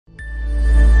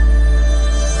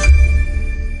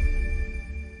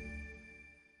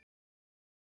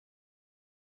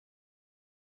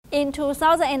In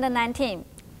 2019,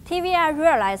 TVI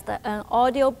realized an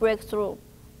audio breakthrough,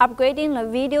 upgrading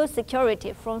the video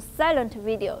security from silent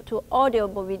video to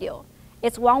audible video.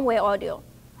 It's one-way audio.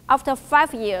 After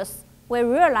 5 years, we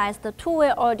realized the two-way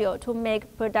audio to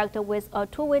make product with a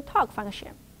two-way talk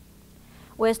function.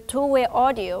 With two-way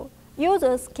audio,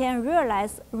 users can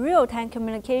realize real-time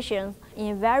communications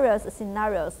in various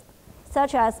scenarios,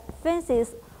 such as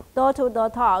fences,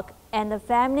 door-to-door talk, and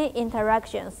family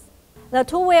interactions. The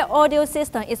two-way audio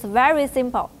system is very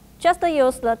simple. Just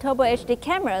use the Turbo HD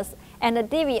cameras and the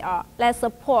DVR that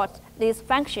support this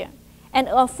function, and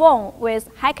a phone with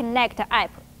Hik-Connect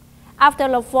app. After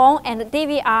the phone and the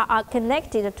DVR are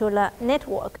connected to the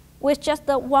network, with just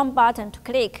one button to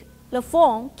click, the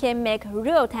phone can make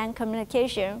real-time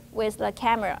communication with the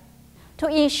camera. To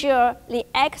ensure the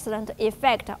excellent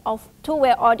effect of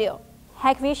two-way audio,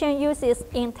 Hikvision uses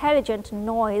intelligent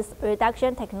noise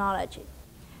reduction technology,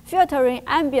 filtering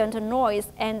ambient noise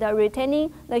and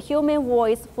retaining the human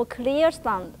voice for clear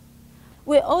sound.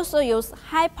 We also use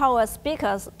high-power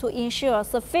speakers to ensure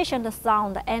sufficient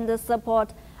sound and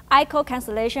support echo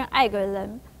cancellation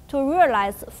algorithm to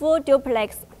realize full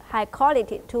duplex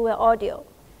high-quality two-way audio.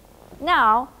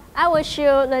 Now, I will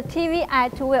show the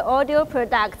TVI two-way audio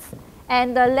products,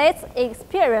 and let's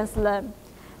experience them.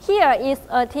 Here is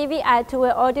a TVI two-way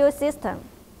audio system,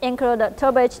 including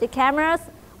Turbo HD cameras,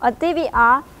 a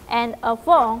DVR, and a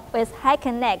phone with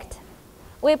Hik-Connect.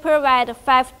 We provide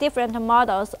 5 different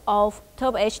models of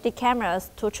Turbo HD cameras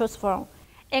to choose from,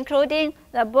 including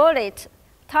the Bullet,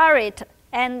 Turret,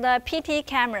 and the PT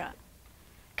camera.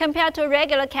 Compared to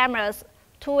regular cameras,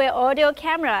 two-way audio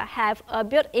camera have a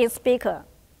built-in speaker.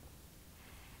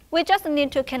 We just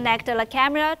need to connect the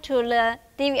camera to the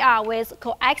DVR with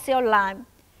coaxial line.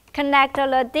 Connect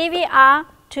the DVR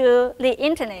to the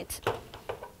internet.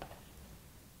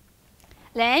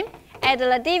 Then add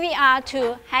the DVR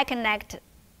to Hik-Connect.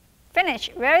 Finish,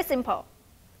 very simple.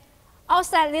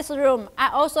 Outside this room, I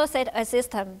also set a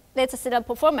system. Let's see the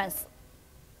performance.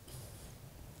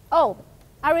 Oh,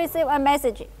 I received a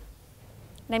message.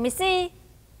 Let me see.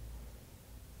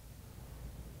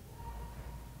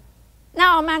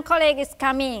 Now my colleague is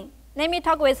coming. Let me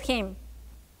talk with him.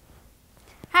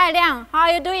 Hi Liang, how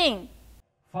are you doing?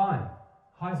 Fine.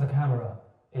 How is the camera?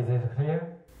 Is it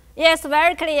clear? Yes,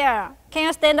 very clear. Can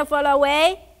you stand further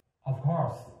away? Of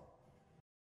course.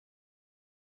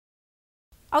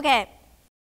 Okay.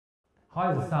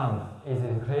 How is the sound? Is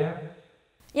it clear?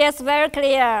 Yes, very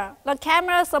clear. The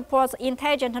camera supports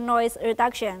intelligent noise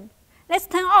reduction. Let's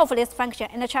turn off this function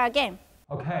and try again.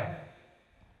 Okay.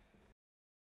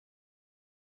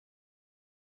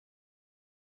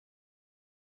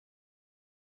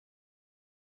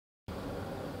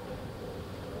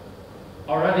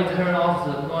 Already turned off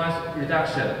the noise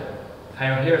reduction.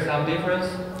 Can you hear some difference?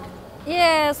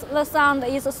 Yes, the sound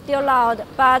is still loud,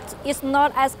 but it's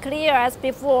not as clear as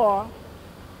before.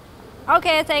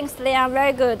 Okay, thanks Liang,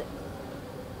 very good.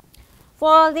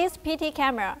 For this PT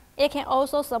camera, it can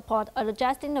also support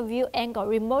adjusting the view angle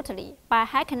remotely by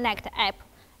Hik-Connect app.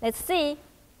 Let's see.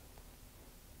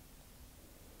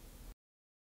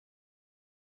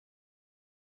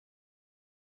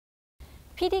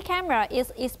 PT camera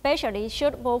is especially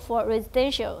suitable for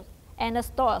residential and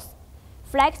stores.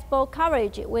 Flexible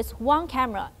coverage with one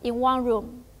camera in one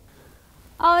room.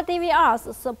 Our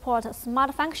DVRs support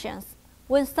smart functions.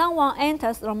 When someone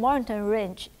enters the monitoring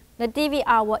range, the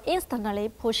DVR will instantly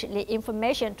push the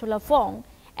information to the phone,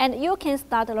 and you can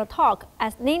start the talk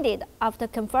as needed after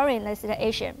confirming the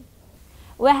situation.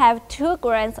 We have 2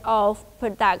 grades of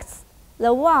products.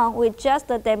 The one we just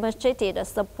demonstrated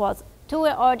supports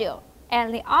two-way audio,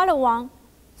 and the other one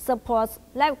supports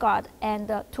lifeguard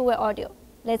and two-way audio.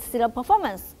 Let's see the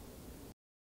performance.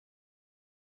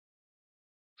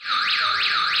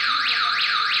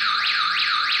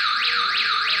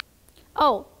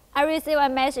 Oh, I received a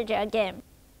message again.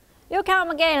 You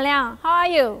come again, Liang. How are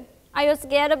you? Are you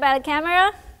scared by the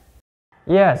camera?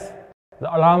 Yes.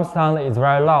 The alarm sound is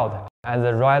very loud, and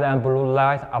the red and blue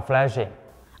lights are flashing.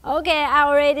 Okay, I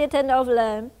already turned off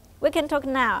them. We can talk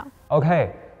now.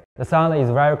 Okay. The sound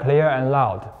is very clear and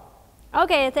loud.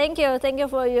 Okay, thank you. Thank you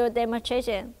for your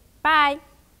demonstration. Bye.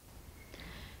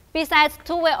 Besides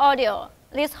two-way audio,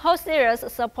 this whole series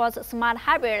supports smart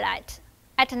hybrid light.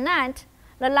 At night,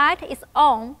 the light is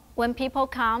on when people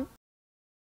come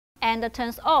and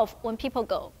turns off when people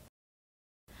go.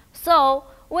 So,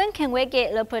 when can we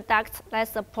get the products that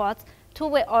support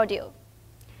two-way audio?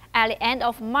 At the end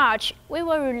of March, we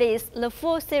will release the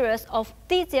full series of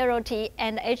D0T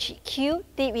and HQ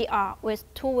DVR with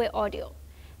two-way audio.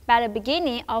 By the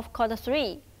beginning of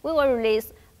Q3, we will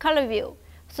release Color View,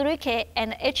 3K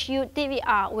and HU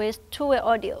DVR with two-way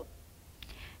audio.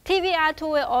 TVI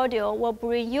two-way audio will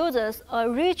bring users a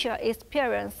richer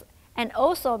experience and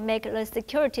also make the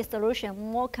security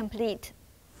solution more complete.